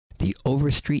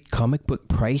Overstreet Comic Book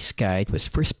Price Guide was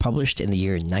first published in the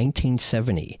year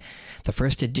 1970. The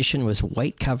first edition was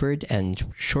white covered, and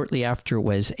shortly after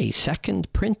was a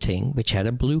second printing which had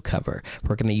a blue cover.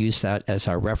 We're going to use that as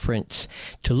our reference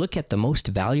to look at the most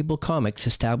valuable comics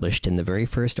established in the very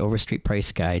first Overstreet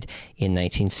Price Guide in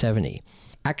 1970.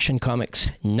 Action Comics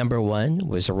 #1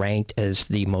 was ranked as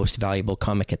the most valuable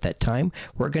comic at that time.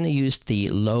 We're going to use the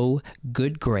low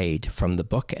good grade from the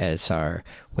book as our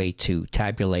way to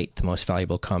tabulate the most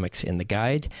valuable comics in the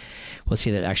guide. We'll see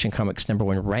that Action Comics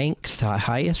 #1 ranks the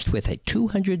highest with a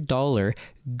 $200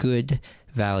 good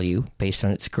value based on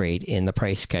its grade in the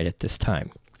price guide at this time.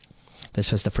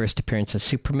 This was the first appearance of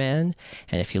Superman,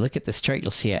 and if you look at this chart, you'll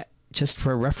see it. Just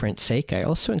for reference sake, I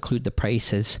also include the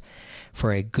prices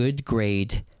for a good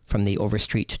grade from the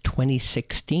Overstreet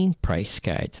 2016 price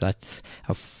guide. That's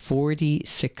a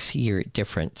 46-year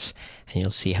difference, and you'll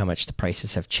see how much the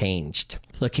prices have changed.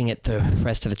 Looking at the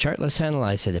rest of the chart, let's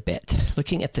analyze it a bit.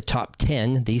 Looking at the top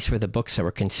 10, these were the books that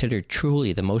were considered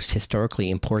truly the most historically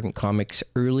important comics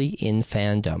early in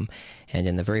fandom. And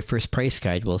in the very first price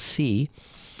guide, we'll see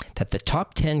that the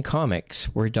top 10 comics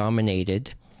were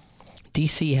dominated.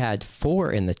 DC had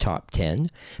 4 in the top 10,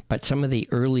 but some of the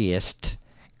earliest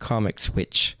comics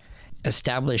which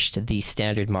established the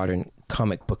standard modern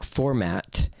comic book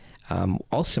format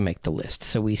also make the list.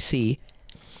 So we see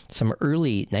some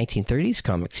early 1930s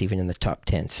comics even in the top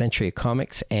 10. Century of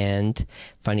Comics and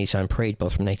Funnies on Parade,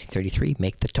 both from 1933,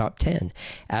 make the top 10,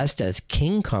 as does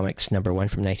King Comics #1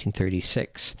 from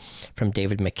 1936 from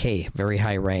David McKay, very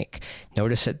high rank.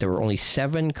 Notice that there were only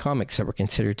 7 comics that were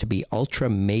considered to be ultra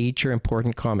major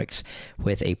important comics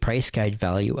with a price guide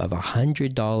value of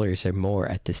 $100 or more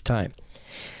at this time.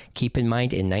 Keep in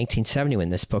mind, in 1970,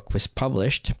 when this book was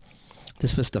published,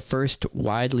 this was the first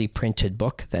widely printed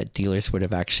book that dealers would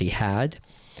have actually had.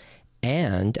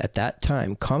 And at that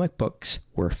time, comic books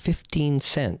were 15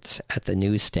 cents at the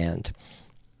newsstand.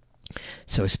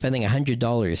 So spending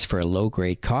 $100 for a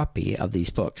low-grade copy of these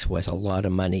books was a lot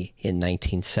of money in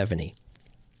 1970.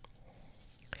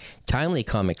 Timely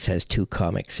Comics has 2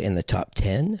 comics in the top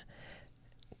 10.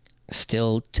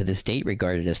 Still to this date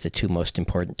regarded as the 2 most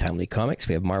important timely comics.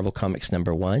 We have Marvel Comics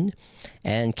 #1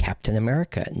 and Captain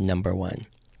America #1.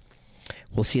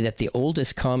 We'll see that the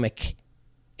oldest comic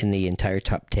in the entire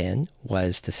top 10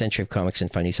 was the Century of Comics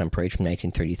and Funnies on Parade from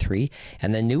 1933,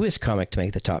 and the newest comic to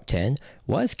make the top 10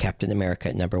 was Captain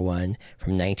America #1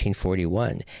 from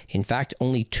 1941. In fact,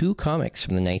 only 2 comics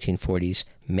from the 1940s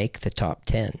make the top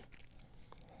 10.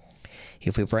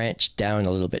 If we branch down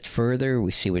a little bit further,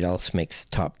 we see what else makes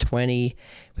the top 20.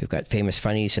 We've got Famous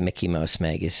Funnies and Mickey Mouse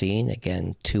Magazine.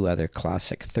 Again, 2 other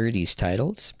classic 30s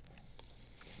titles.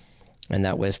 And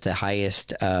that was the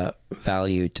highest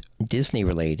valued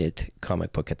Disney-related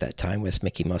comic book at that time, was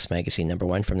Mickey Mouse Magazine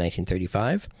 #1 from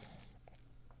 1935.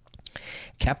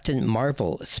 Captain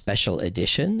Marvel Special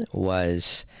Edition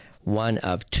was one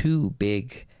of 2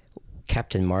 big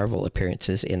Captain Marvel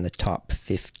appearances in the top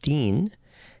 15.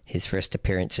 His first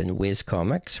appearance in Whiz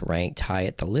Comics ranked high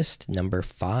at the list,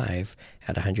 #5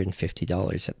 at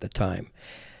 $150 at the time.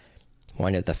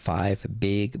 One of the 5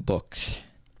 big books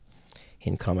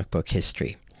in comic book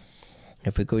history.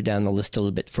 If we go down the list a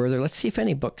little bit further, let's see if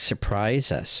any books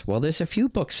surprise us. Well, there's a few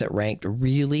books that ranked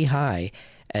really high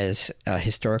as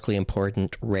historically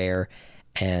important, rare,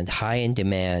 and high in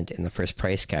demand in the first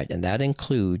price guide, and that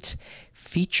includes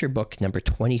feature book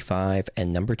 #25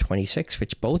 and #26,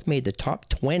 which both made the top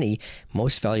 20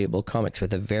 most valuable comics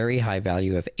with a very high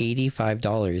value of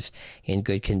 $85 in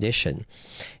good condition.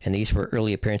 And these were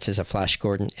early appearances of Flash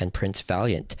Gordon and Prince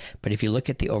Valiant. But if you look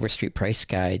at the Overstreet Price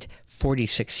Guide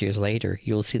 46 years later,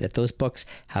 you'll see that those books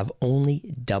have only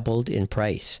doubled in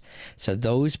price. So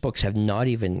those books have not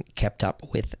even kept up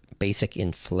with basic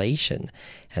inflation,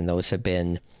 and those have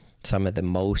been some of the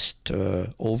most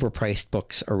overpriced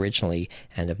books originally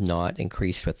and have not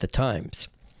increased with the times.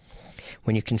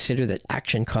 When you consider that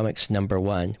Action Comics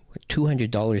 #1,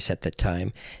 $200 at the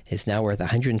time, is now worth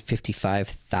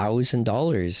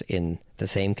 $155,000 in the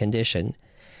same condition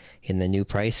in the new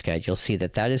price guide, you'll see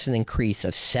that that is an increase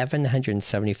of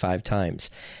 775 times.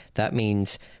 That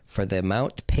means for the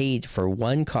amount paid for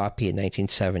 1 copy in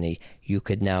 1970, you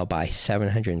could now buy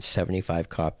 775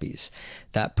 copies.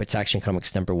 That puts Action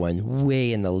Comics #1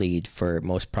 way in the lead for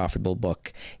most profitable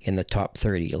book in the top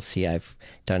 30. You'll see I've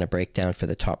done a breakdown for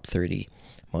the top 30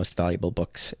 most valuable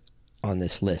books on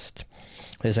this list.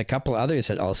 There's a couple others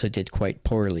that also did quite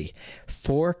poorly.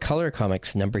 4 Color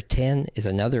Comics #10 is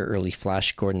another early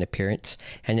Flash Gordon appearance,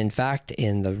 and in fact,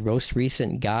 in the most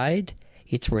recent guide,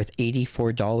 it's worth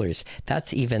 $84.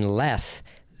 That's even less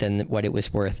than what it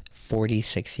was worth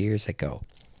 46 years ago.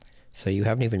 So you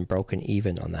haven't even broken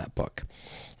even on that book.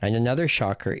 And another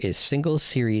shocker is Single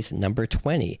Series number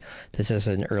 20. This is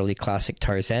an early classic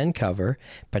Tarzan cover,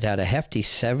 but had a hefty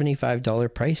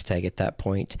 $75 price tag at that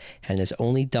point and has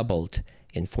only doubled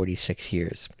in 46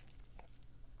 years.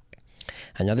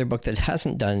 Another book that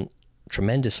hasn't done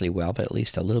tremendously well, but at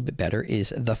least a little bit better,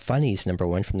 is The Funnies, number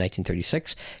 1 from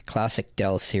 1936, classic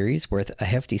Dell series, worth a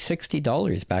hefty $60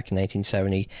 back in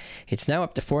 1970. It's now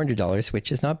up to $400, which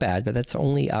is not bad, but that's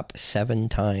only up 7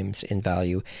 times in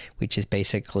value, which is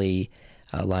basically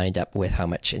lined up with how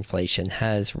much inflation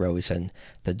has risen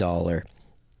the dollar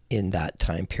in that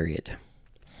time period.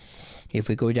 If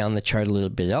we go down the chart a little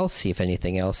bit else, see if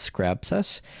anything else grabs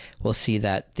us, we'll see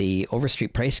that the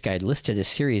Overstreet Price Guide listed a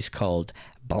series called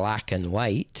Black and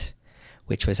White,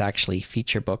 which was actually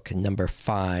feature book number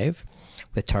 5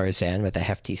 with Tarzan with a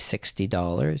hefty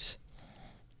 $60.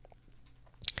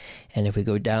 And if we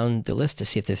go down the list to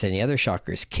see if there's any other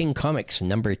shockers, King Comics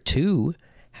number 2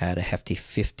 had a hefty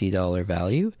 $50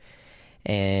 value.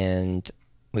 And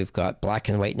we've got Black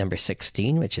and White number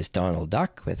 16, which is Donald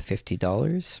Duck with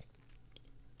 $50.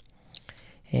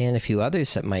 And a few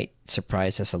others that might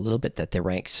surprise us a little bit that they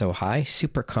rank so high.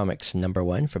 Super Comics number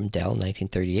 1 from Dell,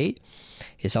 1938,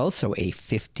 is also a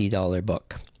 $50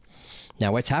 book.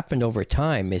 Now, what's happened over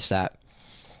time is that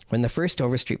when the first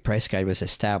Overstreet Price Guide was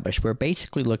established, we're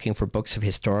basically looking for books of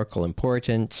historical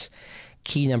importance,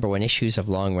 key number 1 issues of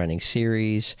long-running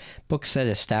series, books that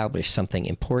establish something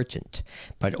important.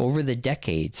 But over the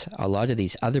decades, a lot of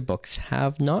these other books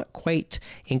have not quite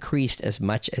increased as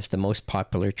much as the most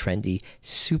popular, trendy,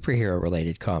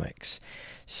 superhero-related comics.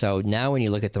 So now when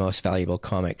you look at the most valuable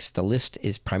comics, the list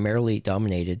is primarily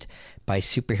dominated by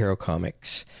superhero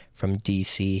comics from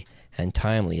DC and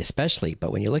Timely especially.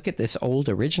 But when you look at this old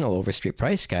original Overstreet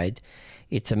Price Guide,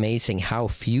 it's amazing how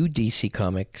few DC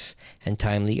Comics and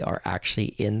Timely are actually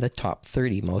in the top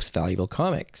 30 most valuable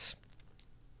comics.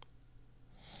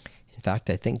 In fact,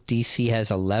 I think DC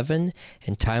has 11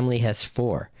 and Timely has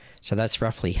 4. So that's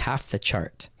roughly half the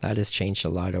chart. That has changed a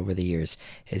lot over the years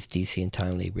as DC and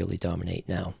Timely really dominate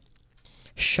now.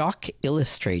 Shock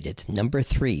Illustrated, number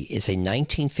 3, is a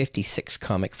 1956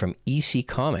 comic from EC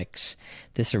Comics.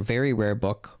 This very rare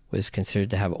book was considered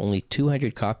to have only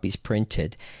 200 copies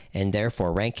printed, and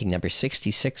therefore ranking number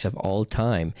 66 of all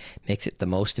time makes it the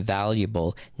most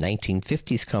valuable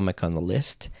 1950s comic on the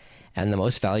list, and the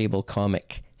most valuable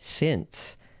comic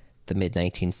since the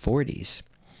mid-1940s.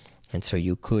 And so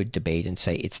you could debate and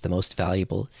say it's the most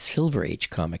valuable Silver Age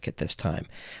comic at this time,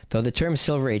 though the term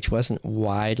Silver Age wasn't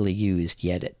widely used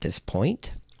yet at this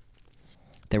point.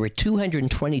 There were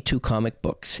 222 comic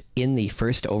books in the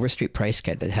first Overstreet Price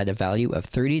Guide that had a value of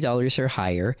 $30 or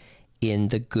higher in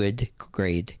the good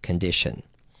grade condition.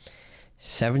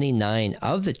 79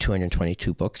 of the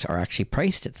 222 books are actually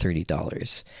priced at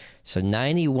 $30. So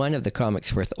 91 of the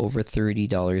comics worth over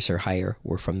 $30 or higher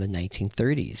were from the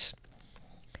 1930s.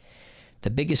 The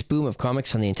biggest boom of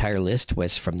comics on the entire list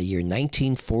was from the year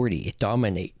 1940. It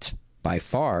dominates by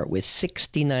far with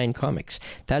 69 comics.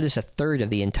 That is a third of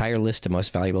the entire list of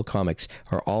most valuable comics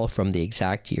are all from the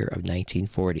exact year of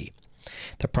 1940.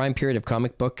 The prime period of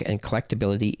comic book and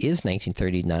collectability is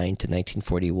 1939 to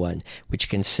 1941, which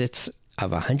consists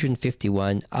of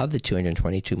 151 of the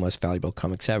 222 most valuable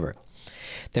comics ever.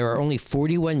 There are only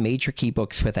 41 major key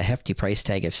books with a hefty price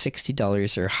tag of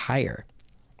 $60 or higher.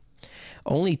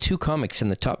 Only 2 comics in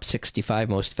the top 65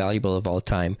 most valuable of all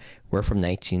time were from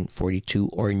 1942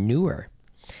 or newer.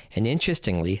 And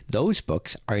interestingly, those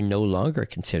books are no longer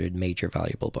considered major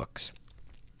valuable books.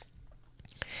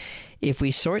 If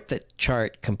we sort the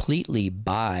chart completely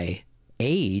by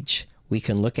age, we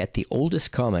can look at the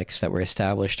oldest comics that were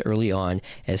established early on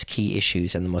as key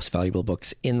issues and the most valuable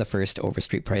books in the first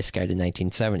Overstreet Price Guide in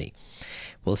 1970.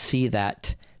 We'll see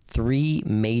that 3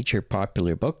 major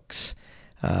popular books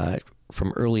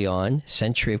from early on,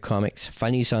 Century of Comics,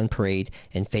 Funnies on Parade,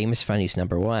 and Famous Funnies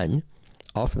number 1,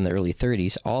 all from the early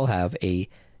 30s, all have a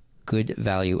good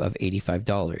value of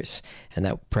 $85. And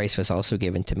that price was also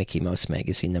given to Mickey Mouse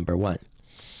Magazine number 1.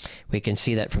 We can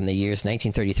see that from the years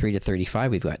 1933 to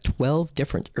 35, we've got 12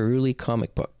 different early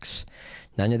comic books.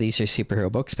 None of these are superhero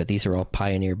books, but these are all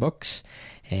pioneer books,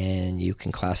 and you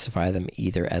can classify them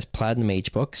either as Platinum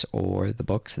Age books or the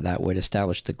books that would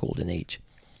establish the Golden Age.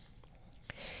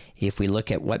 If we look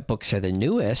at what books are the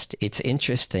newest, it's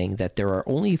interesting that there are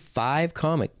only 5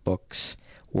 comic books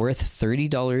worth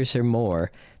 $30 or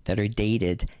more that are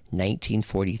dated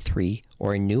 1943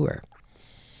 or newer.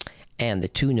 And the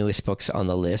 2 newest books on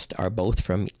the list are both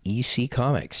from EC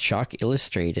Comics, Shock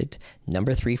Illustrated,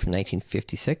 number 3 from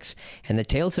 1956, and the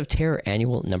Tales of Terror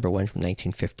Annual, number 1 from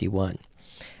 1951.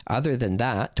 Other than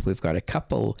that, we've got a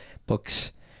couple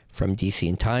books from DC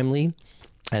and Timely,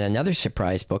 and another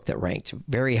surprise book that ranked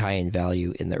very high in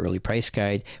value in the early price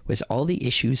guide was all the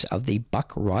issues of the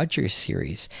Buck Rogers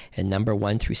series, and number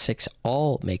 1 through 6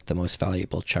 all make the most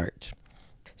valuable chart.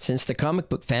 Since the comic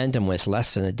book fandom was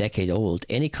less than a decade old,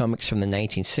 any comics from the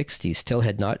 1960s still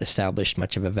had not established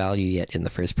much of a value yet in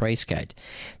the first price guide.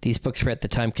 These books were at the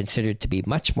time considered to be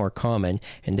much more common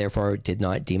and therefore did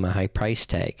not deem a high price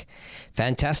tag.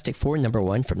 Fantastic Four number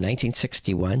 1 from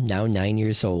 1961, now 9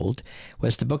 years old,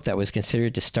 was the book that was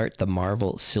considered to start the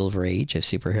Marvel Silver Age of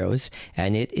superheroes,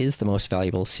 and it is the most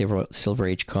valuable Silver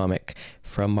Age comic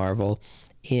from Marvel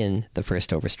in the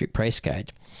first Overstreet price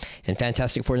guide. And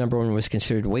Fantastic Four number 1 was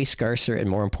considered way scarcer and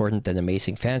more important than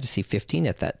Amazing Fantasy 15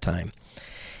 at that time.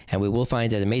 And we will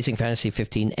find that Amazing Fantasy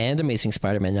 15 and Amazing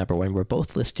Spider-Man number 1 were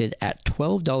both listed at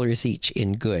 $12 each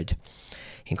in good.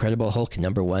 Incredible Hulk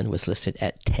number 1 was listed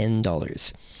at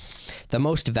 $10. The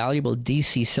most valuable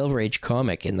DC Silver Age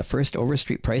comic in the first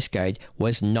Overstreet price guide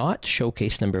was not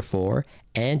Showcase number 4,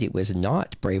 and it was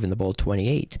not Brave and the Bold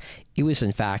 28. It was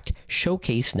in fact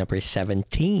Showcase number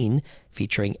 17,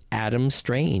 featuring Adam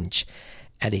Strange,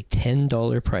 at a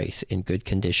 $10 price in good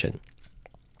condition.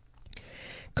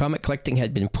 Comic collecting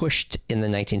had been pushed in the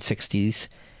 1960s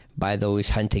by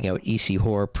those hunting out EC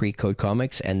horror pre-code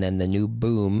comics, and then the new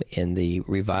boom in the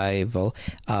revival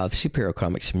of superhero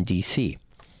comics from DC.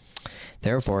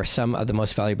 Therefore, some of the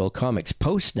most valuable comics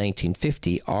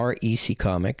post-1950 are EC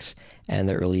comics and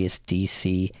the earliest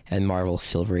DC and Marvel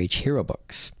Silver Age hero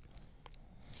books.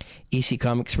 EC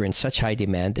comics were in such high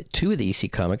demand that 2 of the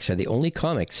EC comics are the only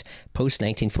comics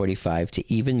post-1945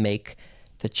 to even make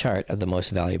the chart of the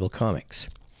most valuable comics.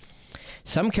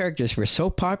 Some characters were so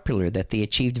popular that they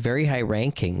achieved very high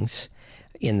rankings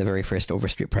in the very first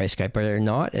Overstreet price guide, but are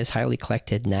not as highly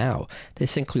collected now.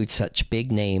 This includes such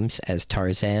big names as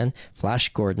Tarzan, Flash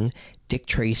Gordon, Dick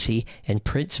Tracy, and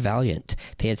Prince Valiant.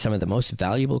 They had some of the most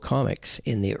valuable comics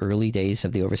in the early days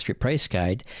of the Overstreet price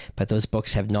guide, but those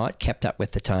books have not kept up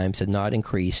with the times and not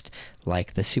increased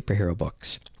like the superhero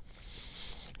books.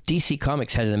 DC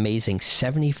Comics had an amazing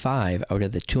 75 out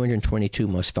of the 222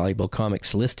 most valuable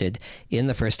comics listed in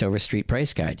the first Overstreet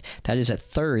price guide. That is a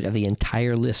third of the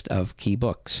entire list of key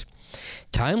books.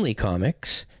 Timely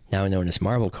Comics, now known as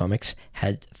Marvel Comics,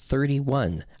 had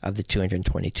 31 of the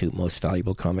 222 most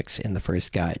valuable comics in the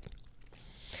first guide.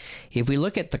 If we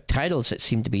look at the titles that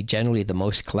seem to be generally the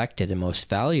most collected and most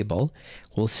valuable,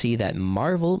 we'll see that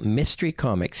Marvel Mystery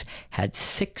Comics had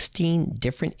 16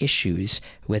 different issues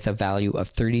with a value of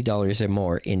 $30 or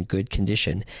more in good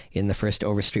condition in the first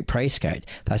Overstreet price guide.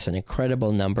 That's an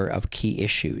incredible number of key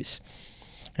issues.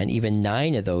 And even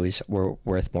 9 of those were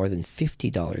worth more than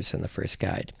 $50 in the first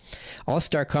guide.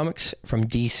 All-Star Comics from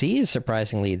DC is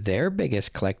surprisingly their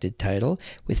biggest collected title,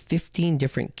 with 15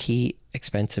 different key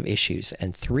expensive issues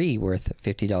and 3 worth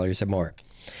 $50 or more.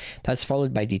 That's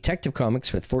followed by Detective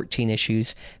Comics with 14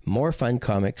 issues, More Fun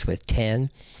Comics with 10,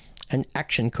 and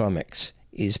Action Comics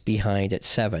is behind at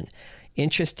 7.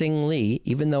 Interestingly,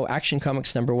 even though Action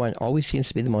Comics number 1 always seems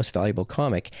to be the most valuable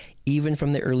comic, even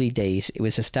from the early days, it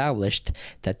was established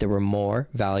that there were more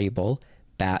valuable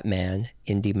Batman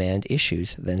in-demand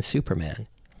issues than Superman.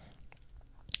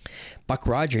 Buck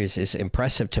Rogers is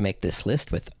impressive to make this list,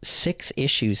 with 6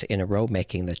 issues in a row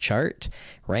making the chart,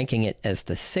 ranking it as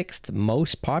the 6th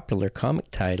most popular comic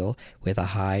title with a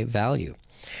high value.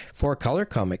 4-Color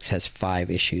Comics has 5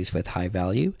 issues with high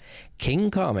value.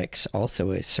 King Comics also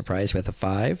is surprised with a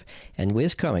 5, and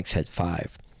Wiz Comics had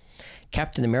 5.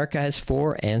 Captain America has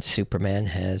 4, and Superman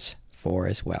has 4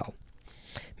 as well.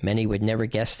 Many would never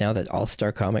guess now that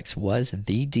All-Star Comics was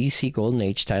the DC Golden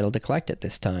Age title to collect at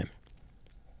this time.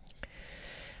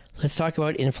 Let's talk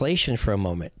about inflation for a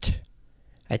moment.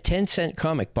 A 10-cent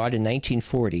comic bought in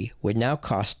 1940 would now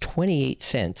cost 28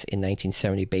 cents in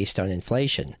 1970 based on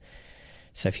inflation.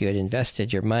 So if you had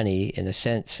invested your money, in a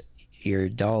sense, your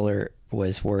dollar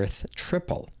was worth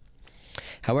triple.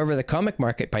 However, the comic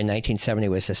market by 1970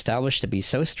 was established to be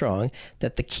so strong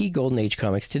that the key Golden Age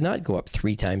comics did not go up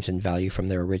 3 times in value from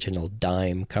their original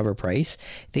dime cover price.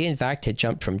 They, in fact, had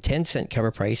jumped from 10-cent cover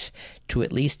price to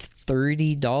at least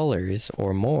 $30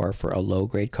 or more for a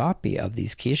low-grade copy of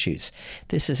these key issues.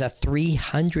 This is a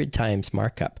 300 times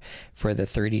markup for the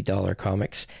 $30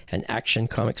 comics, and Action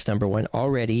Comics number 1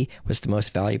 already was the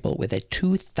most valuable with a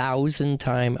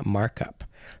 2,000-time markup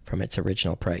from its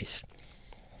original price.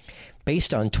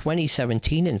 Based on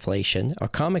 2017 inflation, a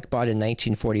comic bought in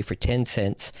 1940 for 10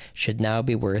 cents should now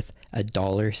be worth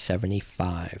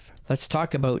 $1.75. Let's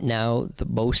talk about now the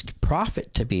most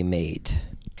profit to be made.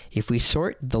 If we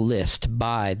sort the list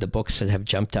by the books that have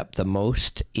jumped up the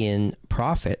most in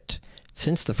profit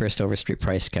since the first Overstreet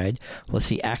price guide, we'll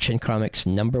see Action Comics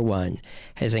 #1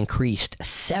 has increased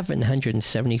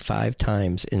 775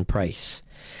 times in price,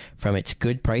 from its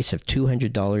good price of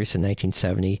 $200 in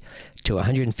 1970 to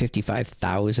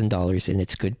 $155,000 in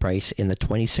its good price in the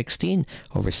 2016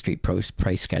 Overstreet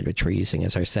price guide, which we're using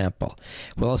as our sample.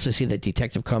 We'll also see that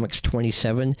Detective Comics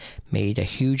 27 made a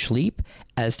huge leap,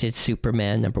 as did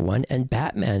Superman #1 and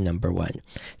Batman #1.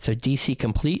 So DC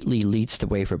completely leads the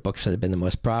way for books that have been the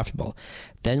most profitable.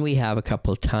 Then we have a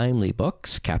couple of timely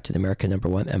books, Captain America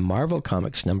 #1 and Marvel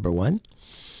Comics #1.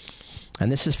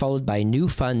 And this is followed by New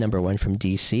Fun #1 from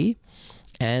DC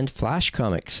and Flash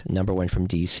Comics #1 from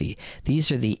DC. These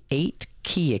are the 8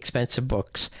 key expensive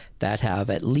books that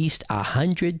have at least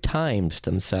 100 times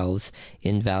themselves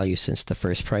in value since the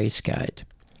first price guide.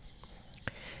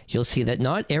 You'll see that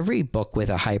not every book with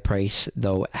a high price,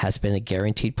 though, has been a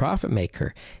guaranteed profit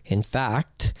maker. In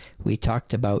fact, we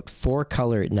talked about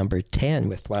 4-Color #10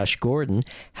 with Flash Gordon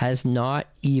has not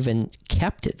even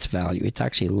kept its value. It's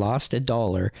actually lost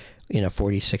 $1 in a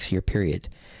 46-year period.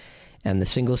 And the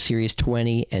single series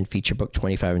 20 and feature book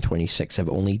 25 and 26 have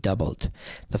only doubled.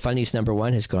 The Funnies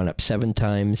 #1 has gone up 7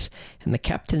 times, and the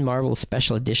Captain Marvel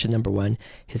Special Edition #1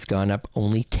 has gone up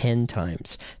only 10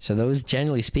 times. So those,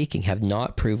 generally speaking, have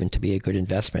not proven to be a good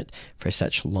investment for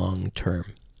such long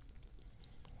term.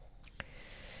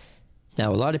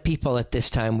 Now, a lot of people at this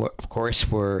time,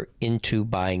 were into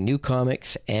buying new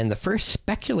comics, and the first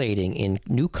speculating in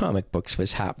new comic books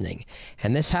was happening.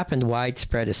 And this happened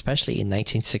widespread, especially in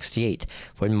 1968,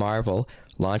 when Marvel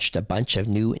launched a bunch of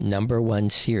new #1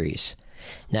 series.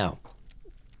 Now,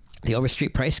 the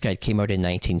Overstreet price guide came out in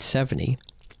 1970,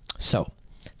 so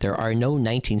there are no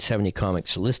 1970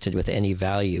 comics listed with any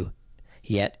value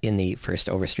yet in the first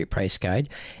Overstreet price guide,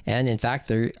 and in fact,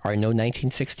 there are no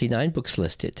 1969 books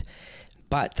listed.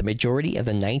 But the majority of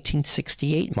the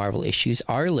 1968 Marvel issues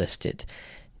are listed.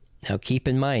 Now keep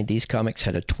in mind, these comics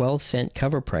had a 12-cent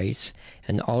cover price,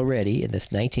 and already in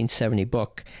this 1970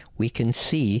 book, we can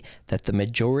see that the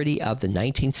majority of the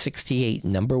 1968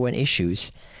 #1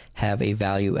 issues have a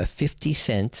value of 50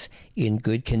 cents in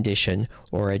good condition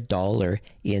or $1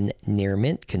 in near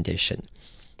mint condition.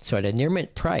 So at a near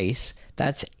mint price,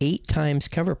 that's 8 times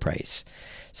cover price.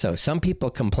 So some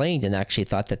people complained and actually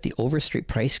thought that the Overstreet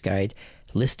price guide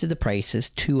listed the prices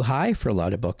too high for a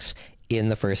lot of books in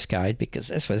the first guide, because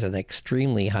this was an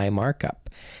extremely high markup,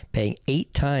 paying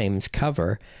 8 times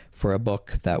cover for a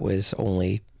book that was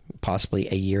only possibly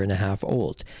a year and a half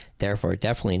old. Therefore,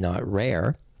 definitely not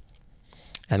rare,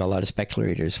 and a lot of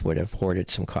speculators would have hoarded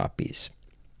some copies.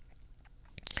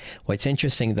 What's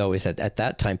interesting, though, is that at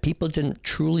that time, people didn't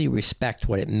truly respect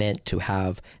what it meant to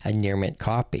have a near mint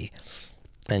copy.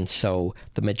 And so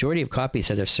the majority of copies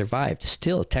that have survived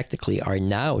still technically are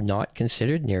now not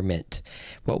considered near mint.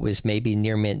 What was maybe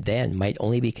near mint then might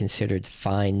only be considered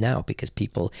fine now, because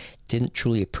people didn't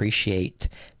truly appreciate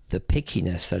the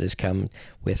pickiness that has come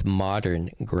with modern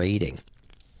grading.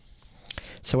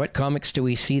 So what comics do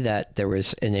we see that there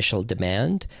was initial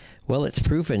demand? Well, it's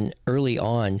proven early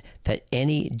on that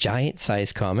any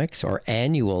giant-size comics or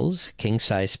annuals,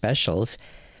 king-size specials,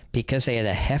 because they had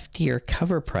a heftier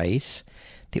cover price,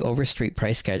 the Overstreet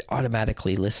price guide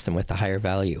automatically lists them with a higher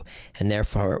value. And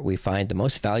therefore, we find the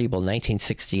most valuable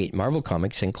 1968 Marvel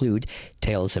comics include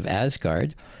Tales of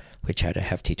Asgard, which had a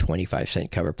hefty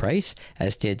 25-cent cover price,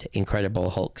 as did Incredible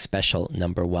Hulk Special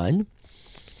 #1,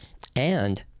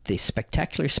 and the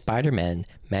Spectacular Spider-Man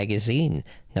magazine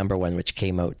 #1, which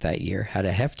came out that year, had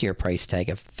a heftier price tag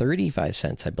of 35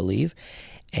 cents, I believe,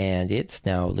 and it's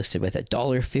now listed with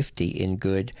 $1.50 in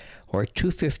good or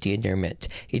 $2.50 in near mint.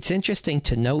 It's interesting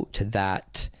to note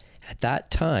that at that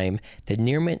time, the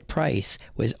near mint price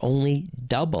was only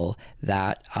double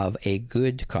that of a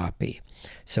good copy.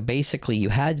 So basically, you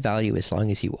had value as long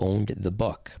as you owned the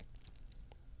book.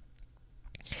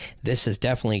 This has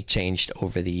definitely changed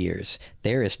over the years.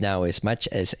 There is now as much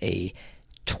as a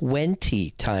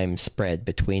 20 times spread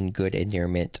between good and near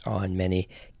mint on many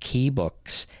key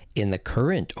books in the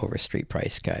current Overstreet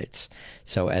price guides.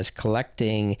 So as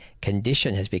collecting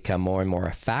condition has become more and more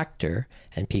a factor,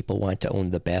 and people want to own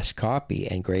the best copy,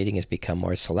 and grading has become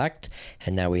more select,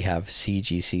 and now we have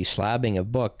CGC slabbing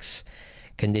of books,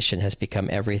 condition has become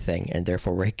everything, and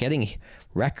therefore we're getting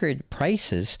record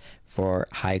prices for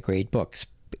high-grade books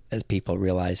as people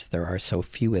realize there are so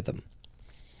few of them.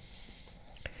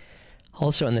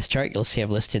 Also on this chart, you'll see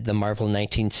I've listed the Marvel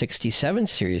 1967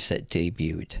 series that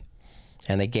debuted.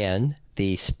 And again,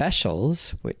 the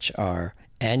specials, which are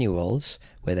annuals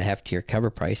with a heftier cover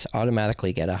price,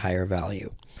 automatically get a higher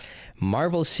value.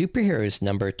 Marvel Superheroes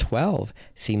number 12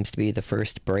 seems to be the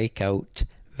first breakout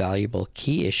valuable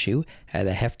key issue at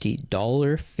a hefty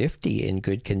 $1.50 in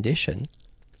good condition.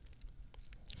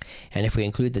 And if we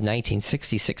include the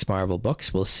 1966 Marvel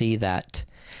books, we'll see that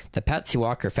the Patsy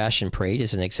Walker Fashion Parade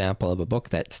is an example of a book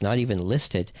that's not even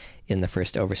listed in the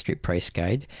first Overstreet price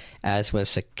guide, as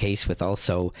was the case with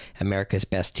also America's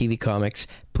Best TV Comics,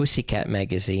 Pussycat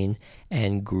Magazine,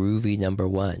 and Groovy number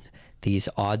 1. These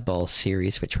oddball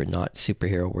series, which were not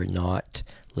superhero, were not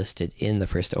listed in the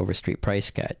first Overstreet price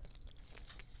guide.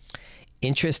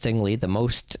 Interestingly, the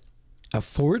most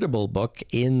affordable book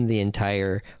in the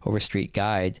entire Overstreet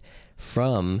guide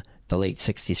from the late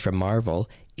 60s from Marvel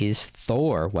is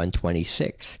Thor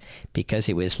 126, because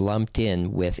it was lumped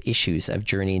in with issues of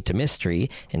Journey into Mystery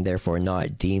and therefore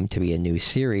not deemed to be a new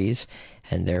series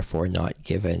and therefore not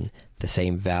given the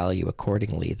same value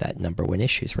accordingly that number 1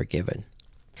 issues were given.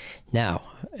 Now,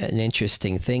 an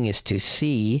interesting thing is to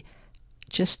see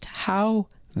just how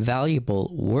valuable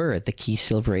were the key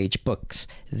Silver Age books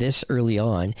this early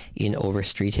on in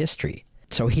Overstreet history.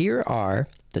 So here are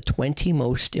the 20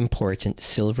 most important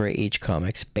Silver Age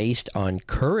comics based on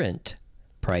current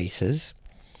prices,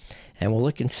 and we'll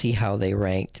look and see how they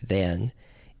ranked then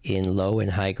in low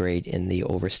and high grade in the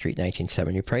Overstreet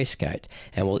 1970 price guide.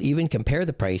 And we'll even compare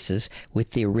the prices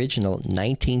with the original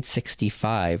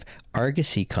 1965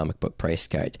 Argosy comic book price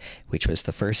guide, which was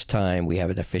the first time we have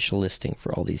an official listing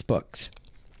for all these books.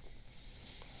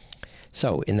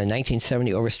 So, in the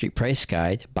 1970 Overstreet price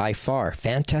guide, by far,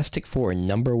 Fantastic Four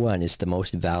number 1 is the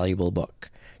most valuable book.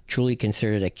 Truly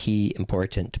considered a key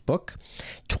important book.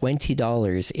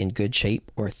 $20 in good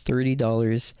shape or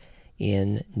 $30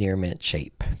 in near mint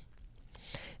shape.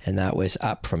 And that was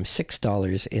up from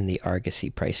 $6 in the Argosy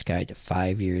price guide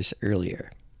 5 years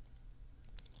earlier.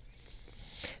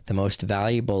 The most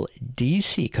valuable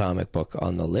DC comic book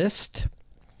on the list,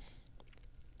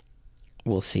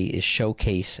 we'll see, is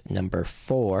Showcase number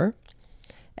 4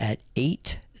 at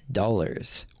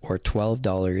 $8 or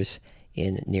 $12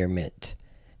 in near mint.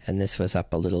 And this was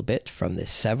up a little bit from the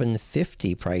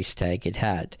 $7.50 price tag it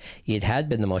had. It had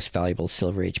been the most valuable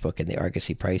Silver Age book in the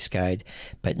Argosy price guide,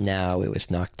 but now it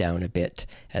was knocked down a bit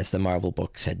as the Marvel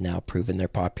books had now proven their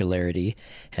popularity,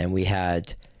 and we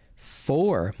had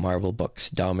 4 Marvel books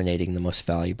dominating the most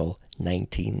valuable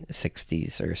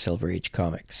 1960s or Silver Age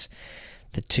comics.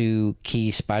 The 2 key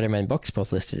Spider-Man books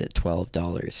both listed at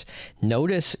 $12.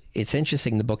 Notice it's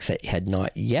interesting the books that had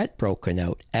not yet broken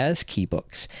out as key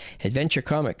books. Adventure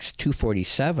Comics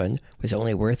 247 was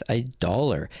only worth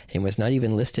 $1 and was not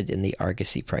even listed in the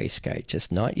Argosy price guide,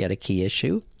 just not yet a key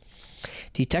issue.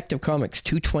 Detective Comics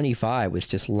 225 was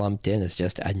just lumped in as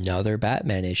just another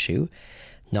Batman issue,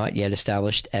 not yet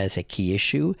established as a key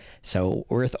issue, so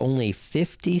worth only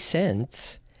 50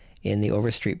 cents in the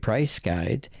Overstreet price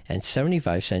guide and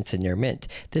 75 cents in near mint.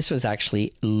 This was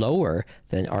actually lower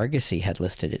than Argosy had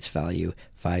listed its value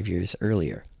 5 years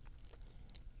earlier.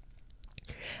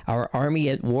 Our Army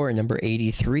at War number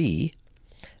 83,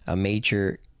 a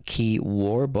major key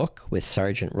war book with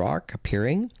Sergeant Rock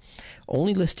appearing,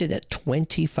 only listed at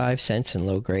 25 cents in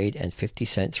low grade and 50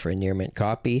 cents for a near mint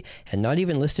copy, and not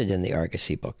even listed in the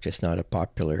Argosy book, just not a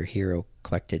popular hero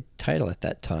collected title at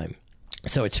that time.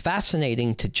 So it's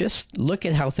fascinating to just look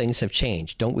at how things have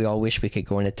changed. Don't we all wish we could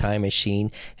go in a time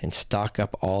machine and stock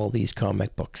up all these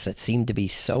comic books that seemed to be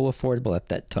so affordable at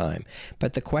that time?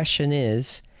 But the question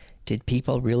is, did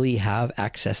people really have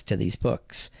access to these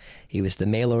books? It was the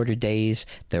mail order days.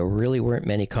 There really weren't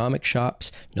many comic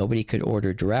shops. Nobody could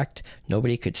order direct.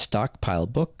 Nobody could stockpile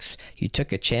books. You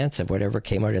took a chance of whatever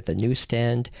came out at the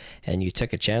newsstand, and you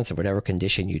took a chance of whatever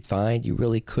condition you'd find. You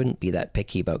really couldn't be that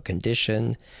picky about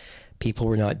condition. People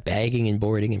were not bagging and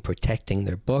boarding and protecting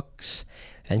their books,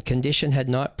 and condition had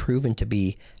not proven to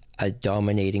be a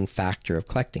dominating factor of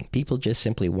collecting. People just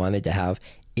simply wanted to have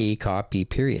a copy,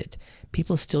 period.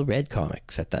 People still read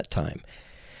comics at that time.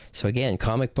 So again,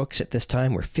 comic books at this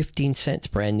time were 15 cents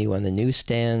brand new on the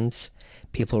newsstands.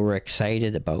 People were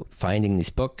excited about finding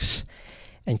these books.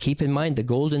 And keep in mind, the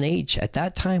golden age at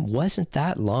that time wasn't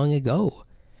that long ago.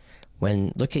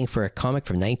 When looking for a comic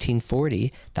from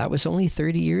 1940, that was only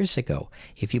 30 years ago.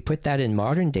 If you put that in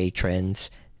modern day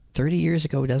trends, 30 years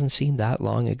ago doesn't seem that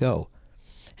long ago.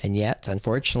 And yet,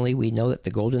 unfortunately, we know that the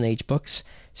Golden Age books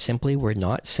simply were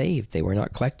not saved. They were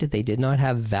not collected. They did not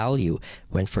have value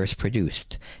when first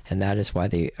produced. And that is why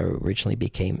they originally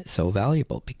became so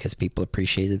valuable, because people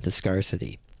appreciated the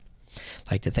scarcity.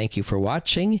 I'd like to thank you for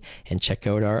watching, and check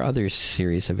out our other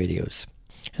series of videos.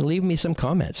 And leave me some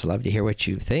comments. I'd love to hear what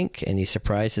you think. Any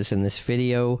surprises in this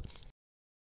video?